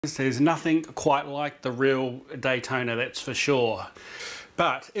There's nothing quite like the real Daytona, that's for sure.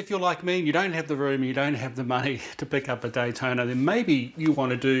 But if you're like me and you don't have the room, you don't have the money to pick up a Daytona, then maybe you want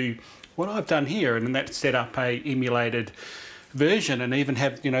to do what I've done here, and that's set up a emulated version and even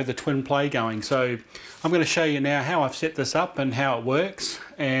have, the twin play going. So I'm going to show you now how I've set this up and how it works,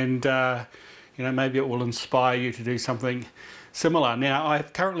 and maybe it will inspire you to do something similar. Now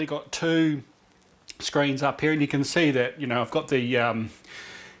I've currently got two screens up here, and you can see that I've got the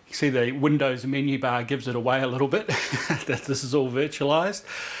you see the Windows menu bar gives it away a little bit that this is all virtualized.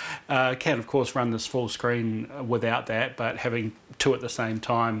 Can of course run this full screen without that, but having two at the same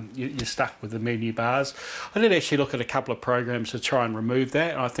time, you're stuck with the menu bars. I did actually look at a couple of programs to try and remove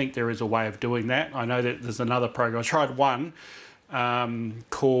that, and I think there is a way of doing that. I know that there's another program, I tried one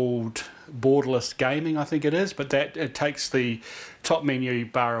called Borderless Gaming, I think it is, but that it takes the top menu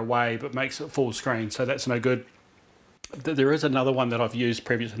bar away but makes it full screen, so that's no good. There is another one that I've used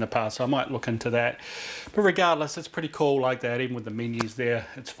previously in the past, so I might look into that. But regardless, it's pretty cool like that, even with the menus there,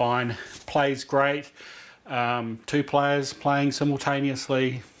 it's fine. Plays great. Two players playing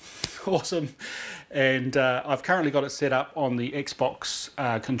simultaneously, awesome. And I've currently got it set up on the Xbox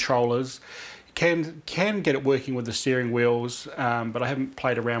controllers. Can get it working with the steering wheels, but I haven't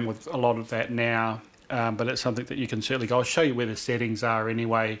played around with a lot of that now. But it's something that you can certainly go. I'll show you where the settings are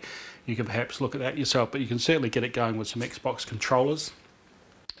anyway. You can perhaps look at that yourself, but you can certainly get it going with some Xbox controllers.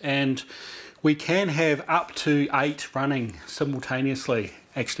 And we can have up to 8 running simultaneously,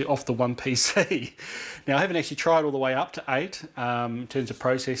 actually off the one PC. Now I haven't actually tried all the way up to 8 in terms of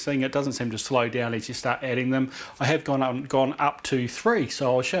processing. It doesn't seem to slow down as you start adding them. I have gone up to 3,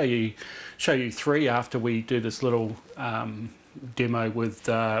 so I'll show you 3 after we do this little demo with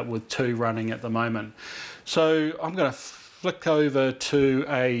 2 running at the moment. So I'm going to flick over to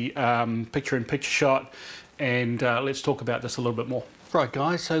a picture-in-picture shot, and let's talk about this a little bit more. Right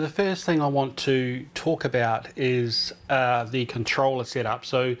guys, so the first thing I want to talk about is the controller setup.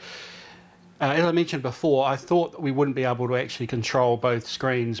 So as I mentioned before, I thought that we wouldn't be able to actually control both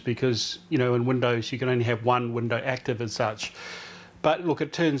screens because in Windows you can only have one window active as such. But look,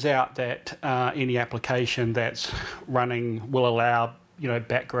 it turns out that any application that's running will allow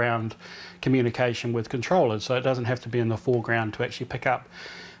background communication with controllers, so it doesn't have to be in the foreground to actually pick up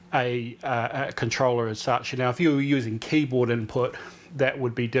a controller as such. Now if you were using keyboard input, that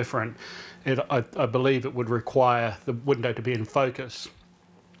would be different. I believe it would require the window to be in focus,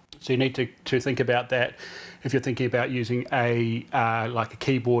 so you need to think about that if you're thinking about using a like a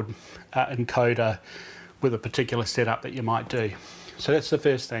keyboard encoder with a particular setup that you might do. So that's the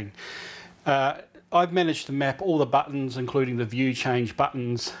first thing. I've managed to map all the buttons, including the view change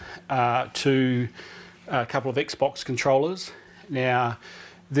buttons, to a couple of Xbox controllers. Now,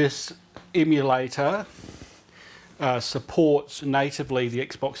 this emulator supports natively the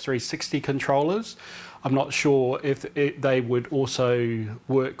Xbox 360 controllers. I'm not sure if they would also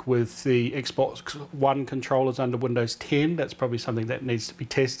work with the Xbox One controllers under Windows 10. That's probably something that needs to be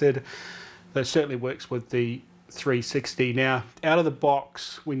tested. That certainly works with the 360. Now, out of the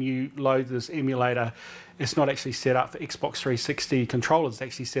box, when you load this emulator, it's not actually set up for Xbox 360 controllers. It's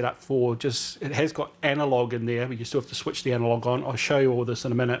actually set up for it has got analog in there, but you still have to switch the analog on. I'll show you all this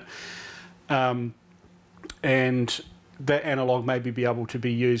in a minute. And that analog may be able to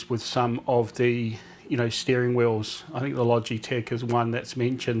be used with some of the steering wheels. I think the Logitech is one that's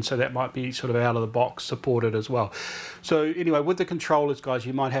mentioned, so that might be sort of out of the box supported as well. So anyway, with the controllers, guys,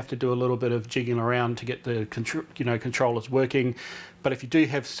 you might have to do a little bit of jigging around to get the controllers working. But if you do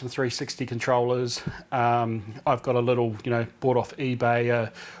have some 360 controllers, I've got a little bought off eBay,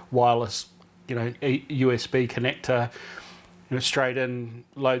 a wireless USB connector. Straight in,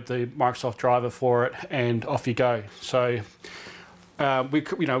 load the Microsoft driver for it, and off you go. So we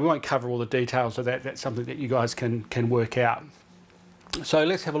won't cover all the details of that. That's something that you guys can work out. So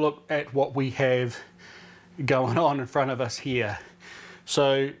let's have a look at what we have going on in front of us here.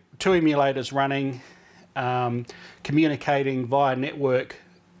 So 2 emulators running, communicating via network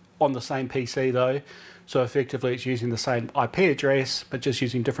on the same PC though. So effectively it's using the same IP address, but just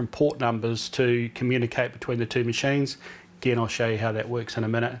using different port numbers to communicate between the 2 machines. Again, I'll show you how that works in a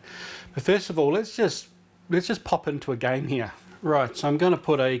minute. But first of all, let's just pop into a game here. Right, so I'm going to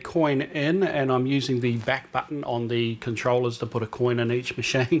put a coin in, and I'm using the back button on the controllers to put a coin in each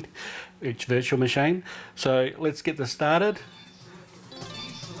machine, each virtual machine. So let's get this started.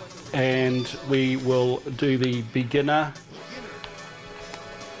 And we will do the beginner.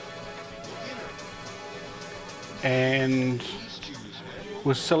 And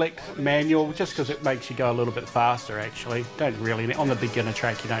we'll select manual just because it makes you go a little bit faster actually. Don't really need, on the beginner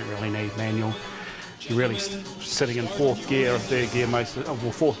track you don't really need manual. you're really sitting in fourth gear or third gear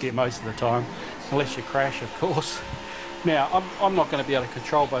fourth gear most of the time, unless you crash, of course. Now, I'm not going to be able to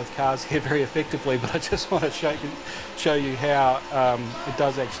control both cars here very effectively, but I just want to show you how it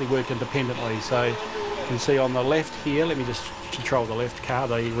does actually work independently. So you can see on the left here, let me just control the left car,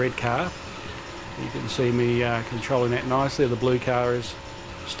 the red car. You can see me controlling that nicely. The blue car is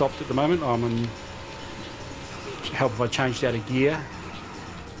stopped at the moment. I'm in, help if I changed out of gear.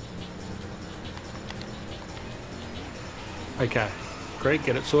 Okay, Greg,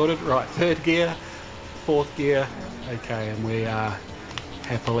 get it sorted. Right, third gear, fourth gear. Okay, and we are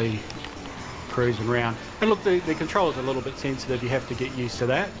happily cruising around. And look, the controller's a little bit sensitive. You have to get used to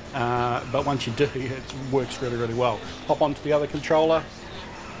that. But once you do, it works really, really well. Hop onto the other controller.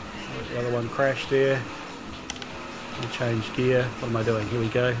 The other one crashed there. I'll change gear. What am I doing? Here we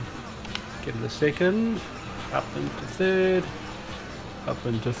go. Get into second, up into third, up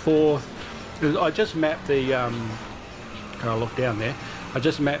into fourth. I just mapped the, I'll look down there. I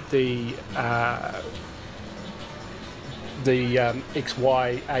just mapped the X,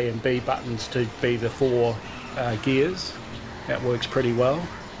 Y, A and B buttons to be the four gears. That works pretty well.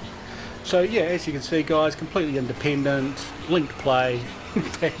 So yeah, as you can see guys, completely independent, linked play,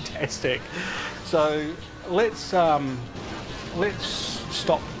 fantastic. So let's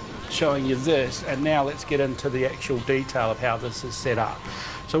stop showing you this, and now let's get into the actual detail of how this is set up.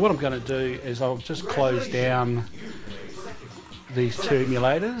 So what I'm going to do is I'll just close down these two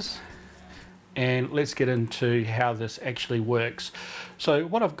emulators, and let's get into how this actually works. So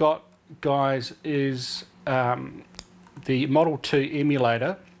what I've got, guys, is the Model 2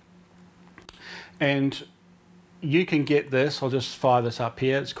 emulator, and you can get this. I'll just fire this up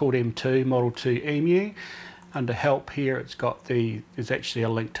here. It's called M2 Model 2 Emu. Under help here, it's got there's actually a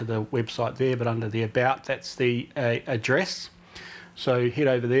link to the website there, but under the about, that's the address. So head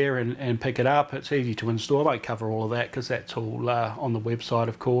over there and pick it up. It's easy to install. I won't cover all of that because that's all on the website,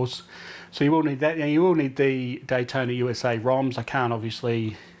 of course. So you will need that. Now you will need the Daytona USA ROMs. I can't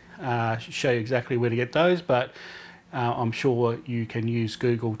obviously show you exactly where to get those, but I'm sure you can use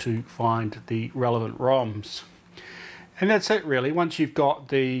Google to find the relevant ROMs. And that's it really. Once you've got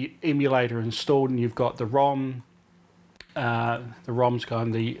the emulator installed and you've got the ROM, the ROMs go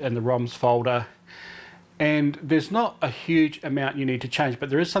in the ROMs folder, and there's not a huge amount you need to change,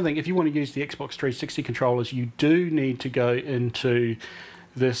 but there is something. If you want to use the Xbox 360 controllers, you do need to go into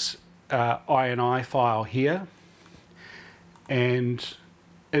this INI file here, and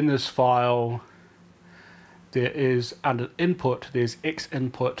in this file there is, under input, there's X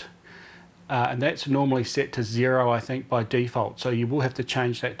input, and that's normally set to 0, I think, by default. So you will have to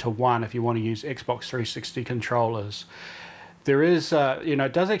change that to 1 if you want to use Xbox 360 controllers. There is,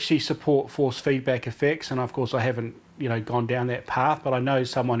 it does actually support force feedback effects, and of course I haven't, gone down that path, but I know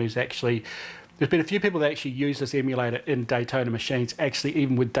someone who's actually, there's been a few people that actually use this emulator in Daytona machines, actually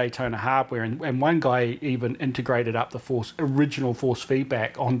even with Daytona hardware, and one guy even integrated up the original force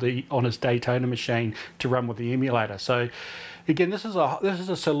feedback on his Daytona machine to run with the emulator. So again, this is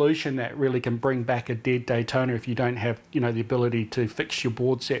a solution that really can bring back a dead Daytona if you don't have the ability to fix your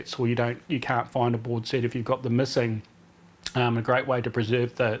board sets, or you can't find a board set if you've got them missing. A great way to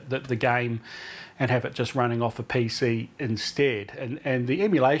preserve the game and have it just running off a PC instead. And the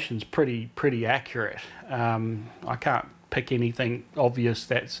emulation's pretty accurate. I can't pick anything obvious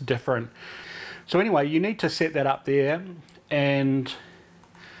that's different. So anyway, you need to set that up there, and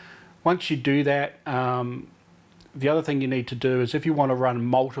once you do that, the other thing you need to do is, if you want to run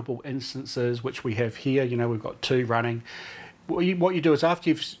multiple instances, which we have here, we've got 2 running, what you do is, after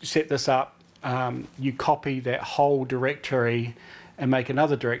you've set this up, you copy that whole directory and make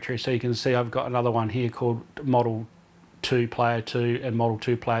another directory. So you can see I've got another one here called Model 2 Player 2 and Model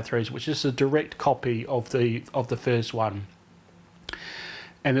 2 Player 3, which is a direct copy of the first one.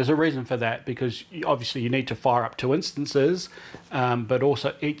 And there's a reason for that, because obviously you need to fire up 2 instances, but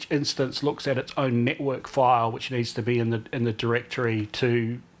also each instance looks at its own network file, which needs to be in the directory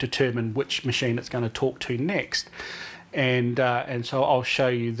to determine which machine it's going to talk to next. And so I'll show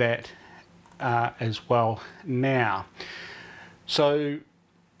you that as well now. So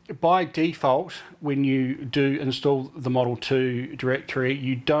by default, when you do install the Model 2 directory,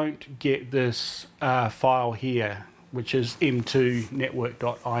 you don't get this file here, which is m2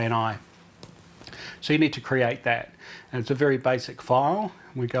 network.ini. So you need to create that, and it's a very basic file.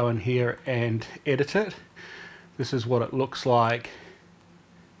 We go in here and edit it. This is what it looks like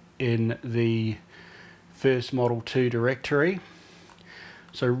in the first Model 2 directory.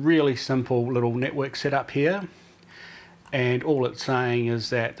 So really simple little network setup here. and all it's saying is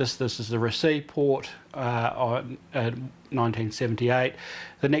that this is the receive port on 1978.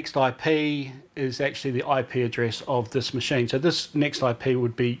 The next IP is actually the IP address of this machine. So this next IP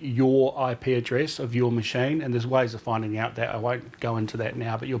would be your IP address of your machine, and there's ways of finding out that. I won't go into that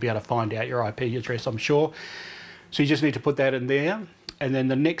now, but you'll be able to find out your IP address, I'm sure. So you just need to put that in there, and then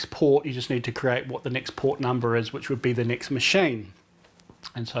the next port, you just need to create what the next port number is, which would be the next machine.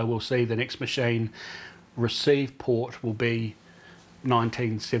 And so we'll see the next machine receive port will be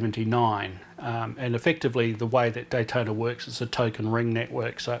 1979, and effectively the way that Daytona works is a token ring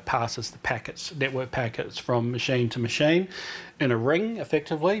network, so it passes the packets, network packets, from machine to machine in a ring,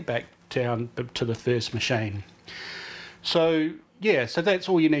 effectively back down to the first machine. So yeah, so that's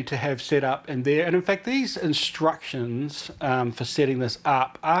all you need to have set up in there. And in fact, these instructions for setting this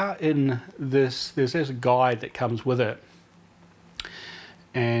up are in this. There's a guide that comes with it,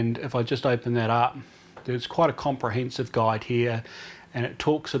 and if I just open that up, there's quite a comprehensive guide here, and it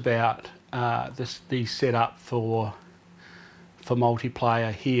talks about the setup for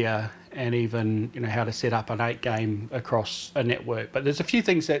multiplayer here, and even how to set up an 8-game across a network. But there's a few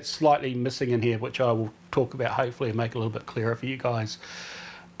things that's slightly missing in here, which I will talk about hopefully and make a little bit clearer for you guys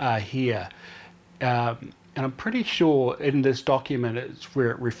here. And I'm pretty sure in this document it's where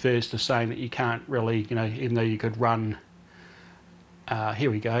it refers to saying that you can't really, even though you could run.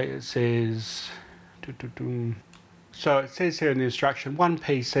 Here we go. It says. So it says here in the instruction, one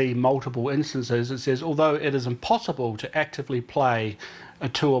PC, multiple instances. It says, although it is impossible to actively play a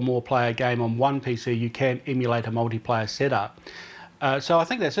 2 or more player game on one PC, you can emulate a multiplayer setup. So I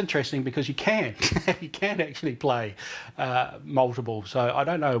think that's interesting, because you can you can actually play multiple. So I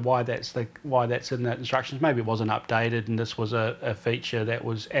don't know why that's in the instructions. Maybe it wasn't updated, and this was a feature that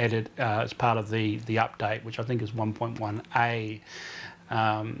was added as part of the update, which I think is 1.1a.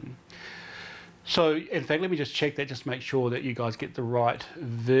 So in fact, let me just check that, just make sure that you guys get the right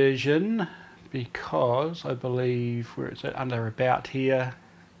version, because I believe, where is it, under about here,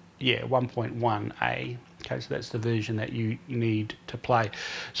 yeah, 1.1a. Okay, so that's the version that you need to play.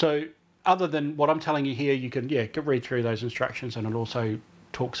 So other than what I'm telling you here, you can read through those instructions, and it also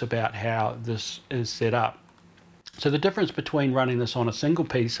talks about how this is set up. So the difference between running this on a single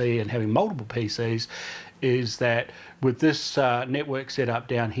PC and having multiple PCs is that with this network setup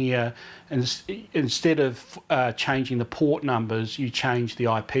down here, instead of changing the port numbers, you change the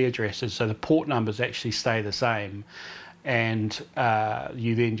IP addresses, so the port numbers actually stay the same, and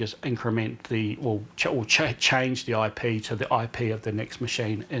you then just increment change the IP to the IP of the next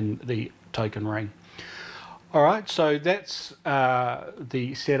machine in the token ring. All right, so that's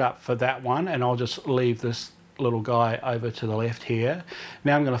the setup for that one, and I'll just leave this little guy over to the left here.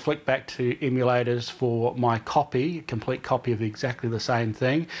 Now I'm going to flick back to emulators for my complete copy of exactly the same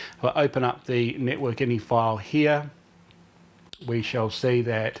thing. If I open up the network ini file here, we shall see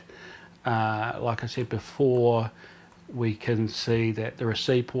that, like I said before, we can see that the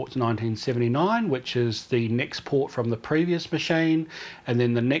receive port's 1979, which is the next port from the previous machine, and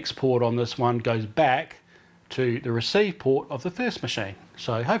then the next port on this one goes back to the receive port of the first machine.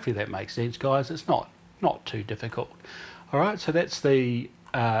 So hopefully that makes sense, guys. It's not too difficult. All right, so that's the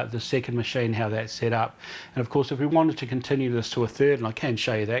second machine, how that's set up. And of course, if we wanted to continue this to a third, and I can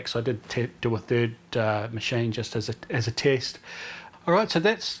show you that because I did do a third machine just as a test. All right, so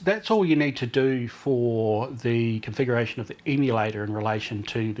that's all you need to do for the configuration of the emulator in relation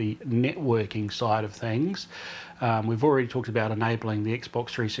to the networking side of things. We've already talked about enabling the Xbox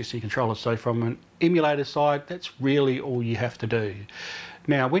 360 controller, so from an emulator side, that's really all you have to do.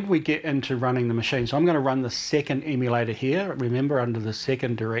 Now, when we get into running the machine, so I'm going to run the second emulator here, remember, under the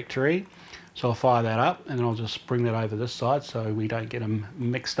second directory. So I'll fire that up, and then I'll just bring that over this side so we don't get them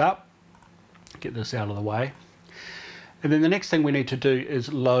mixed up. Get this out of the way. And then the next thing we need to do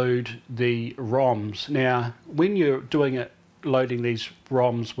is load the ROMs. Now, when you're doing it, loading these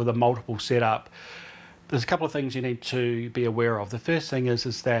ROMs with a multiple setup, there's a couple of things you need to be aware of. The first thing is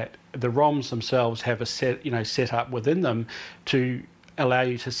that the ROMs themselves have a setup within them to allow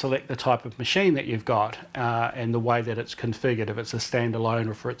you to select the type of machine that you've got and the way that it's configured, if it's a standalone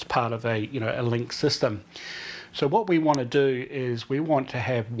or if it's part of a linked system. So what we want to do is we want to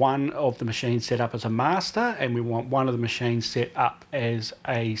have one of the machines set up as a master, and we want one of the machines set up as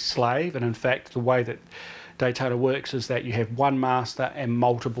a slave. And in fact, the way that Daytona works is that you have one master and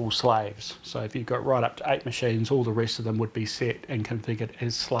multiple slaves. So if you've got right up to 8 machines, all the rest of them would be set and configured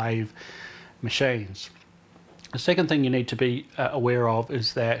as slave machines. The second thing you need to be aware of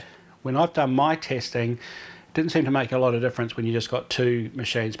is that when I've done my testing, it didn't seem to make a lot of difference when you just got 2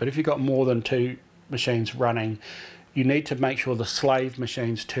 machines. But if you've got more than 2 machines running, you need to make sure the slave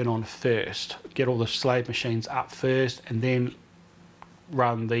machines turn on first. Get all the slave machines up first and then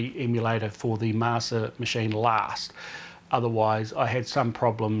run the emulator for the master machine last. Otherwise, I had some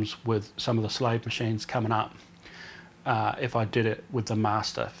problems with some of the slave machines coming up if I did it with the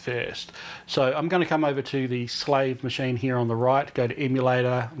master first. So I'm going to come over to the slave machine here on the right, go to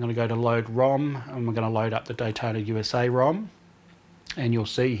emulator, I'm going to go to load ROM, and we're going to load up the Daytona USA ROM. And you'll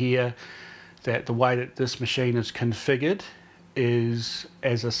see here that the way that this machine is configured is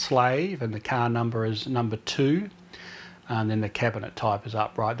as a slave, and the car number is number 2. And then the cabinet type is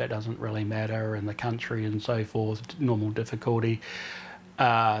upright. That doesn't really matter, and the country and so forth, normal difficulty.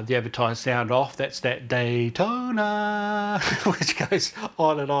 The advertised sound off, that's that Daytona, which goes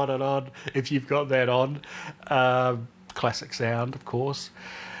on and on and on if you've got that on. Classic sound, of course.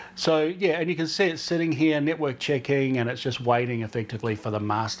 So yeah, and you can see it's sitting here, network checking, and it's just waiting effectively for the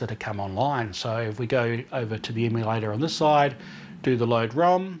master to come online. So if we go over to the emulator on this side, do the load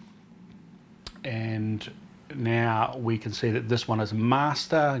ROM, and now we can see that this one is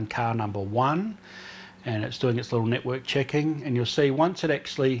master and car number 1, and it's doing its little network checking. And you'll see once it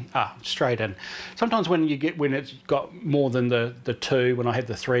actually straight in. Sometimes when it's got more than the 2, when I had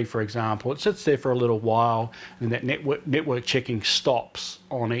the 3 for example, it sits there for a little while, and that network checking stops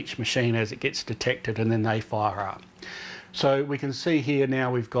on each machine as it gets detected, and then they fire up. So we can see here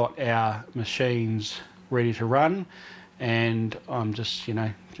now we've got our machines ready to run, and I'm just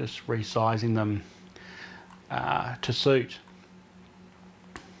just resizing them to suit.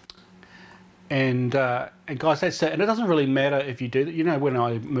 And guys, that's it. And it doesn't really matter if you do that. You know, when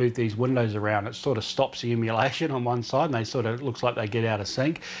I move these windows around, it sort of stops the emulation on one side, and they sort of looks like they get out of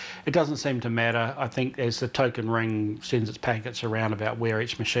sync. It doesn't seem to matter. I think as the token ring sends its packets around about where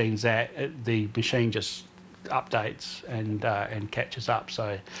each machine's at, the machine just updates and catches up.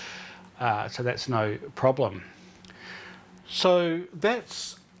 So so that's no problem. So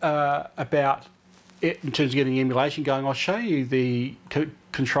that's about it in terms of getting emulation going. I'll show you the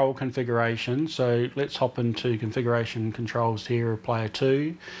control configuration. So let's hop into configuration controls here of player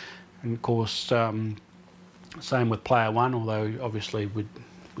 2, and of course same with player 1, although obviously we're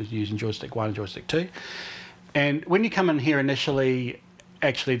using joystick 1 and joystick 2. And when you come in here initially,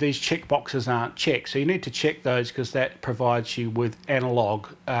 actually these check boxes aren't checked, so you need to check those because that provides you with analog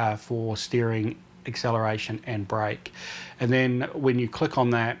for steering, acceleration and brake. And then when you click on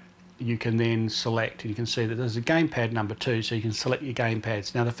that, you can then select, and you can see that there's a gamepad number 2, so you can select your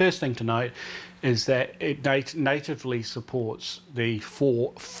gamepads. Now the first thing to note is that it natively supports the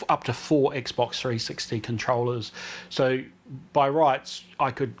up to 4 Xbox 360 controllers. So by rights,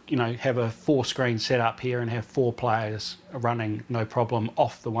 I could have a 4-screen setup here and have 4 players running no problem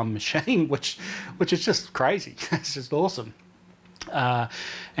off the one machine, which is just crazy. It's just awesome.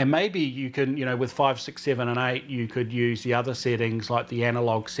 And maybe you can, with 5, 6, 7 and 8, you could use the other settings like the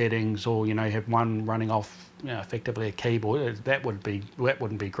analog settings, or have one running off effectively a keyboard. That wouldn't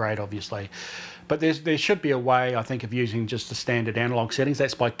be great, obviously. But there should be a way, I think, of using just the standard analog settings.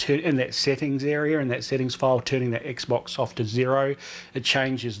 That's by in that settings area, in that settings file, turning that Xbox off to 0. It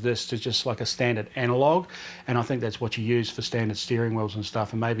changes this to just like a standard analog, and I think that's what you use for standard steering wheels and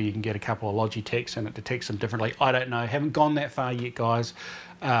stuff. And maybe you can get a couple of Logitechs and it detects them differently. I don't know. Haven't gone that far yet, guys.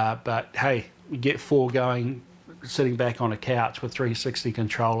 But hey, you get 4 going, sitting back on a couch with 360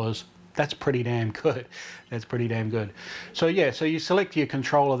 controllers. That's pretty damn good. That's pretty damn good. So yeah, so you select your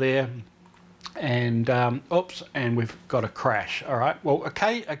controller there, and oops, and we've got a crash. All right. Well,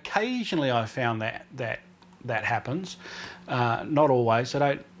 occasionally I found that happens. Not always.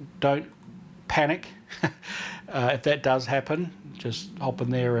 So don't panic if that does happen. Just hop in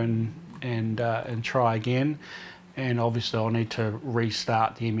there and try again. And obviously I'll need to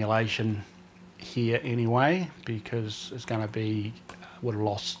restart the emulation here anyway, because it's going to be would have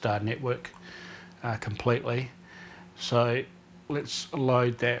lost network completely. So let's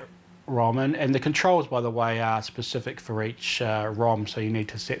load that ROM in, and the controls, by the way, are specific for each ROM, so you need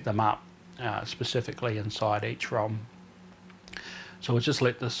to set them up specifically inside each ROM. So we'll just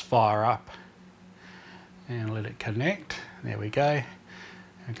let this fire up and let it connect. There we go.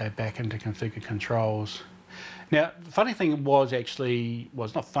 And go back into configure controls. Now the funny thing was, it's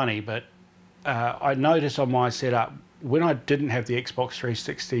not funny, but I noticed on my setup, when I didn't have the Xbox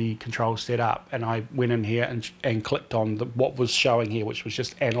 360 controls set up, and I went in here and clicked on what was showing here, which was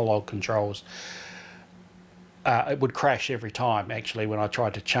just analog controls, it would crash every time actually when I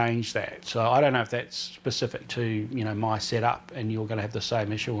tried to change that. So I don't know if that's specific to my setup and you're going to have the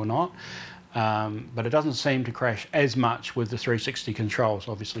same issue or not, but it doesn't seem to crash as much with the 360 controls.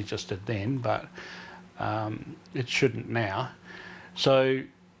 Obviously just did then, but it shouldn't now. So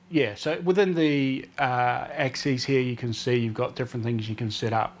yeah, so within the axes here, you can see you've got different things you can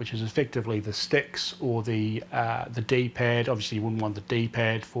set up, which is effectively the sticks or the D-pad. Obviously, you wouldn't want the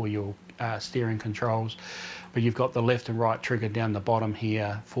D-pad for your steering controls, but you've got the left and right trigger down the bottom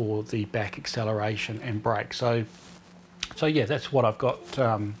here for the back acceleration and brake. So yeah, that's what I've got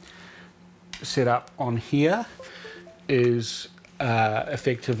set up on here. Is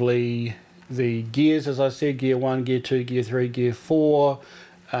effectively the gears, as I said, gear 1, gear 2, gear 3, gear 4.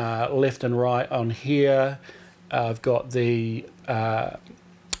 Left and right on here. I've got the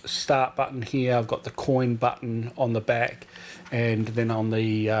start button here. I've got the coin button on the back, and then on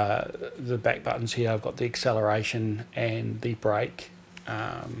the back buttons here, I've got the acceleration and the brake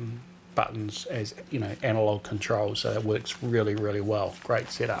buttons as, you know, analog controls. So it works really, really well. Great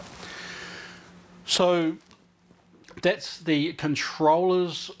setup. So that's the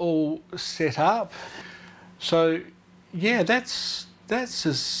controllers all set up. So yeah, that's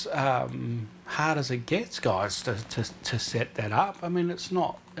as hard as it gets, guys, to set that up. I mean, it's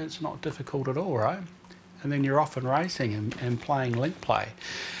not difficult at all, right? And then you're off and racing and playing link play.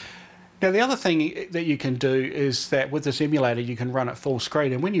 Now, the other thing that you can do is that with this emulator, you can run it full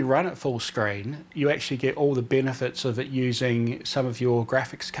screen. And when you run it full screen, you actually get all the benefits of it using some of your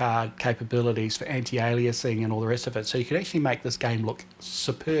graphics card capabilities for anti-aliasing and all the rest of it. So you can actually make this game look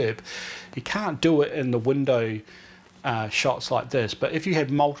superb. You can't do it in the window shots like this, but if you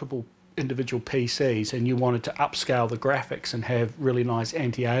had multiple individual PCs and you wanted to upscale the graphics and have really nice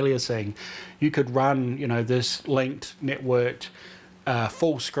anti-aliasing, you could run, you know, this linked, networked,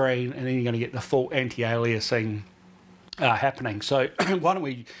 full screen, and then you're going to get the full anti-aliasing happening. So why don't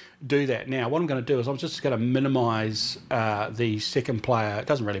we do that now? What I'm going to do is I'm just going to minimize the second player. It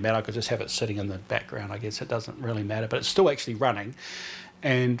doesn't really matter, I could just have it sitting in the background. I guess it doesn't really matter, but it's still actually running.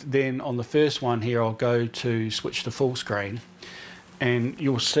 And then on the first one here, I'll go to switch to full screen, and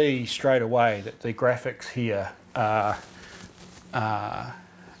you'll see straight away that the graphics here are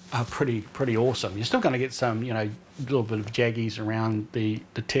pretty awesome. You're still going to get some, you know, little bit of jaggies around the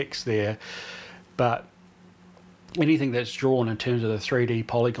text there, but anything that's drawn in terms of the 3D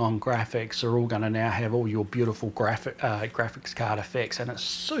polygon graphics are all going to now have all your beautiful graphics card effects, and it's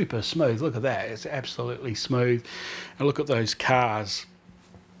super smooth. Look at that, it's absolutely smooth. And look at those cars.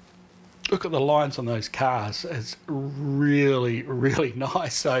 Look at the lines on those cars. It's really, really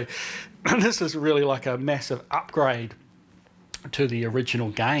nice. So this is really like a massive upgrade to the original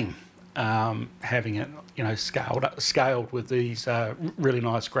game, having it, you know, scaled with these really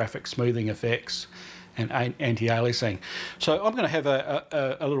nice graphic smoothing effects and anti-aliasing. So I'm going to have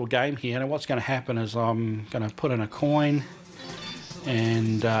a little game here, and what's going to happen is I'm going to put in a coin,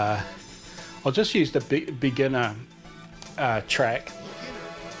 and I'll just use the beginner track.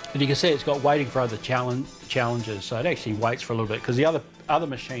 And you can see it's got waiting for other challenges, so it actually waits for a little bit because the other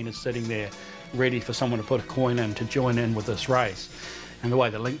machine is sitting there ready for someone to put a coin in to join in with this race. And the way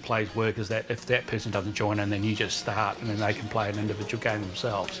the link plays work is that if that person doesn't join in, then you just start, and then they can play an individual game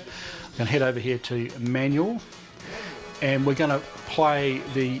themselves. I'm going to head over here to manual, and we're going to play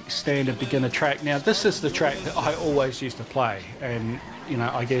the standard beginner track. Now, this is the track that I always used to play, and, you know,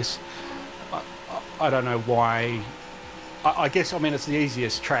 I guess I don't know why. I guess, I mean, it's the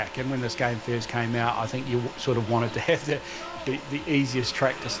easiest track, and when this game first came out, I think you sort of wanted to have the easiest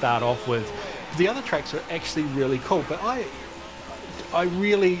track to start off with. The other tracks are actually really cool, but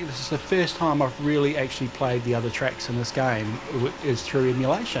this is the first time I've really actually played the other tracks in this game is through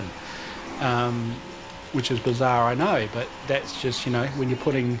emulation, which is bizarre, I know, but that's just, you know, when you're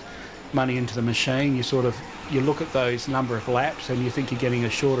putting money into the machine, you look at those number of laps and you think you're getting a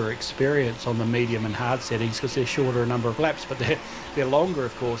shorter experience on the medium and hard settings because they're shorter a number of laps, but they're longer,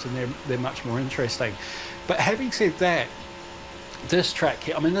 of course, and they're much more interesting. But having said that, this track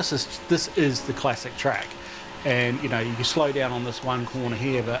here, I mean, this is the classic track, and, you know, you can slow down on this one corner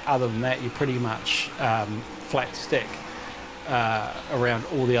here, but other than that, you're pretty much flat stick around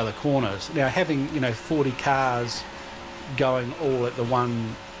all the other corners. Now, having, you know, 40 cars going all at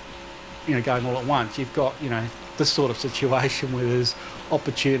once, you've got, you know, this sort of situation where there's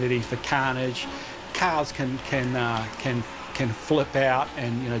opportunity for carnage. Cars can flip out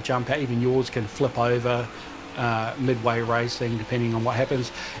and, you know, jump out. Even yours can flip over midway racing, depending on what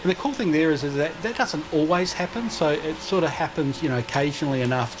happens. And the cool thing there is that doesn't always happen. So it sort of happens, you know, occasionally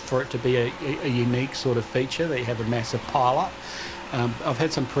enough for it to be a unique sort of feature that you have a massive pile-up. I've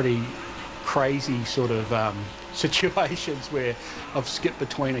had some pretty crazy sort of situations where I've skipped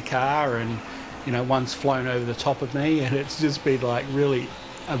between a car and, you know, one's flown over the top of me, and it's just been like really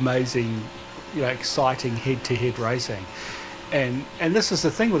amazing, you know, exciting head-to-head racing. And this is the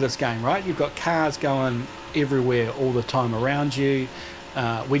thing with this game, right? You've got cars going everywhere all the time around you.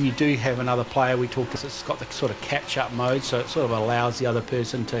 When you do have another player, we talk, it's got the sort of catch-up mode, so it sort of allows the other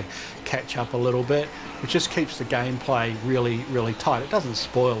person to catch up a little bit, which just keeps the gameplay really, really tight. It doesn't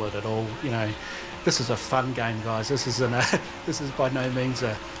spoil it at all. You know, this is a fun game, guys. This isn't this is by no means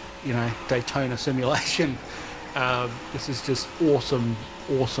a, you know, Daytona simulation. This is just awesome,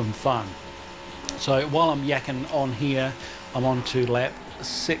 awesome fun. So while I'm yakking on here, I'm on to lap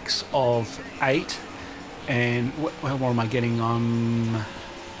 6 of 8. And what am I getting on?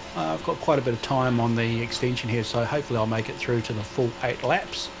 I've got quite a bit of time on the extension here, so hopefully I'll make it through to the full 8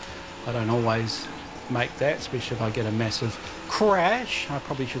 laps. I don't always make that, especially if I get a massive crash. I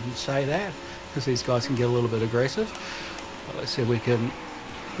probably shouldn't say that, because these guys can get a little bit aggressive. But let's see if we can...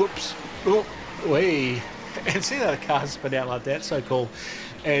 Whoops! Oh, wee! And see that car spin out like that, so cool.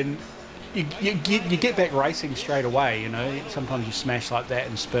 And you get back racing straight away, you know. Sometimes you smash like that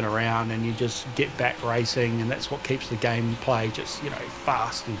and spin around and you just get back racing, and that's what keeps the gameplay just, you know,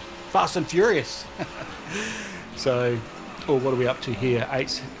 fast and furious. So, oh, what are we up to here?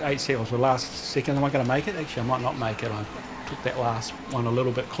 8 seconds. The last second. Am I going to make it? Actually, I might not make it. I took that last one a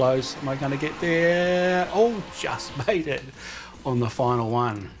little bit close. Am I going to get there? Oh, just made it on the final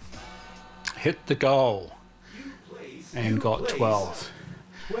one. Hit the goal and got 12.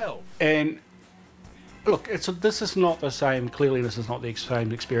 And look, this is not the same. Clearly, this is not the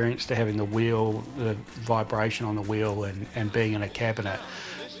same experience to having the wheel, the vibration on the wheel, and being in a cabinet.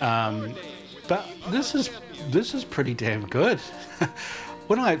 But this is pretty damn good.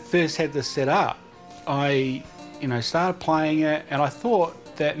 When I first had this set up, I, you know, started playing it, and I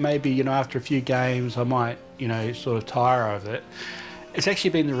thought that maybe, you know, after a few games, I might, you know, sort of tire of it. It's actually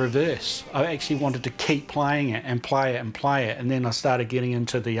been the reverse. I actually wanted to keep playing it and play it and play it, and then I started getting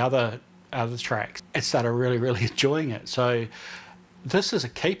into the other tracks and started really, really enjoying it. So this is a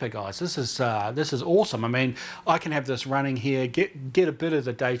keeper, guys. This is awesome. I mean, I can have this running here, get a bit of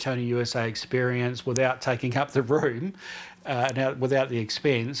the Daytona USA experience without taking up the room, without the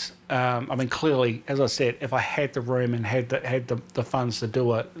expense. I mean, clearly, as I said, if I had the room and had the funds to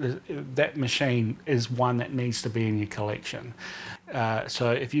do it, that machine is one that needs to be in your collection.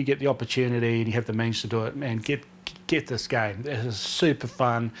 So if you get the opportunity and you have the means to do it, man, get this game. It is super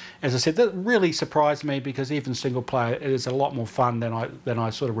fun. As I said, that really surprised me, because even single player, it is a lot more fun than I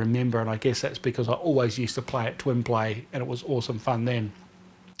sort of remember, and I guess that's because I always used to play it twin play, and it was awesome fun then.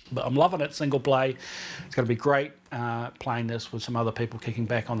 But I'm loving it single play. It's going to be great playing this with some other people kicking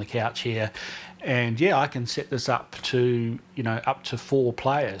back on the couch here. And yeah, I can set this up to, you know, up to 4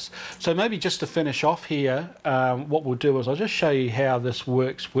 players. So maybe just to finish off here, what we'll do is I'll just show you how this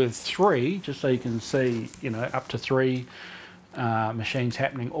works with 3, just so you can see, you know, up to 3 machines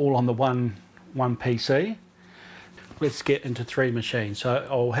happening all on the one PC. Let's get into 3 machines. So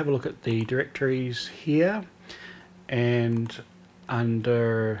I'll have a look at the directories here, and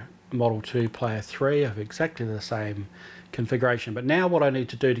under Model 2 Player 3 I have exactly the same configuration. But now what I need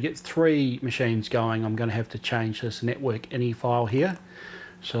to do to get 3 machines going, I'm going to have to change this network ini file here.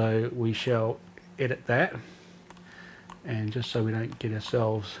 So we shall edit that, and just so we don't get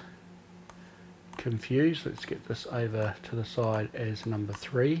ourselves confused, let's get this over to the side as number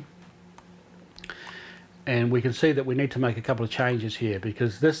 3. And we can see that we need to make a couple of changes here,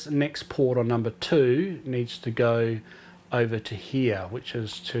 because this next port on number 2 needs to go over to here, which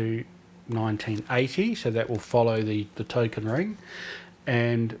is to 1980, so that will follow the token ring,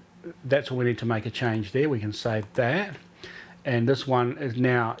 and that's all we need to make a change there. We can save that, and this one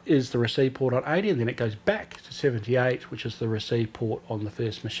is the receive port on 80, and then it goes back to 78, which is the receive port on the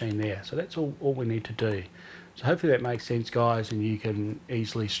first machine there. So that's all we need to do. So hopefully that makes sense, guys, and you can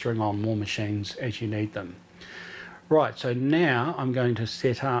easily string on more machines as you need them. Right, so now I'm going to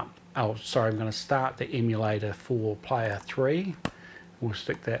set up, I'm going to start the emulator for player 3. We'll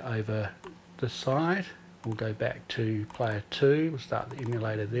stick that over this side. We'll go back to player 2. We'll start the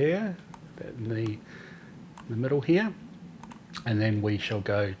emulator there, in the middle here. And then we shall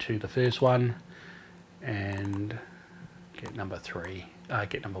go to the first one and get number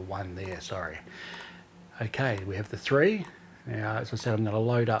 1 there, sorry. Okay, we have the 3. Now, as I said, I'm going to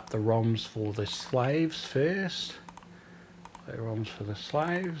load up the ROMs for the slaves first. ROMs for the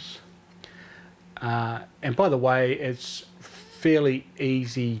slaves. And by the way, it's fairly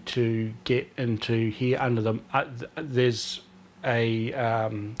easy to get into here under the there's a I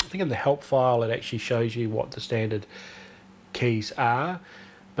think in the help file it actually shows you what the standard keys are,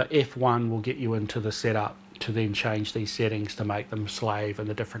 but F1 will get you into the setup to then change these settings to make them slave and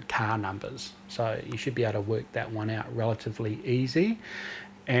the different car numbers. So you should be able to work that one out relatively easy.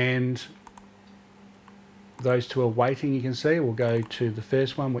 And those two are waiting, you can see. We'll go to the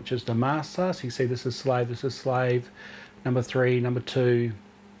first one, which is the master. So you can see this is slave, number 3, number 2,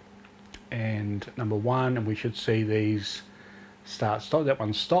 and number 1, and we should see these start stop. That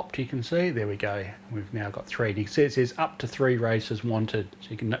one stopped, you can see. There we go. We've now got 3. You can see it says up to 3 races wanted,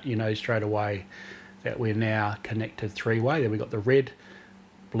 so you know straight away that we're now connected 3-way. Then we've got the red,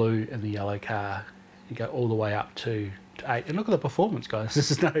 blue, and the yellow car. You go all the way up to 8, and look at the performance, guys.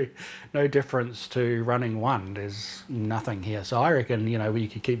 This is no difference to running 1. There's nothing here, so I reckon, you know, we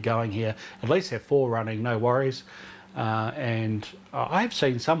could keep going here, at least have 4 running, no worries. And I've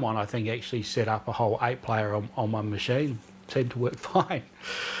seen someone, I think, actually set up a whole 8-player on one machine. Seemed to work fine.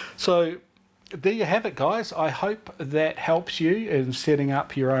 So there you have it, guys. I hope that helps you in setting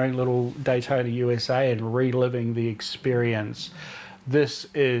up your own little Daytona USA and reliving the experience. This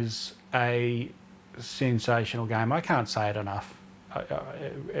is a sensational game. I can't say it enough.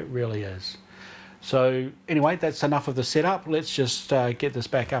 It really is. So anyway, that's enough of the setup. Let's just get this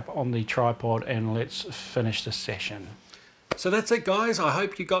back up on the tripod and let's finish the session. So that's it, guys. I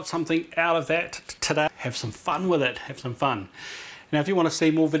hope you got something out of that today. Have some fun with it. Have some fun. Now, if you want to see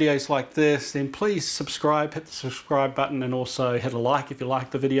more videos like this, then please subscribe, hit the subscribe button, and also hit a like if you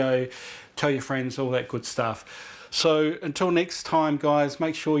like the video. Tell your friends, all that good stuff. So until next time, guys,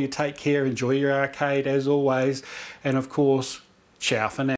 make sure you take care, enjoy your arcade as always, and of course, ciao for now.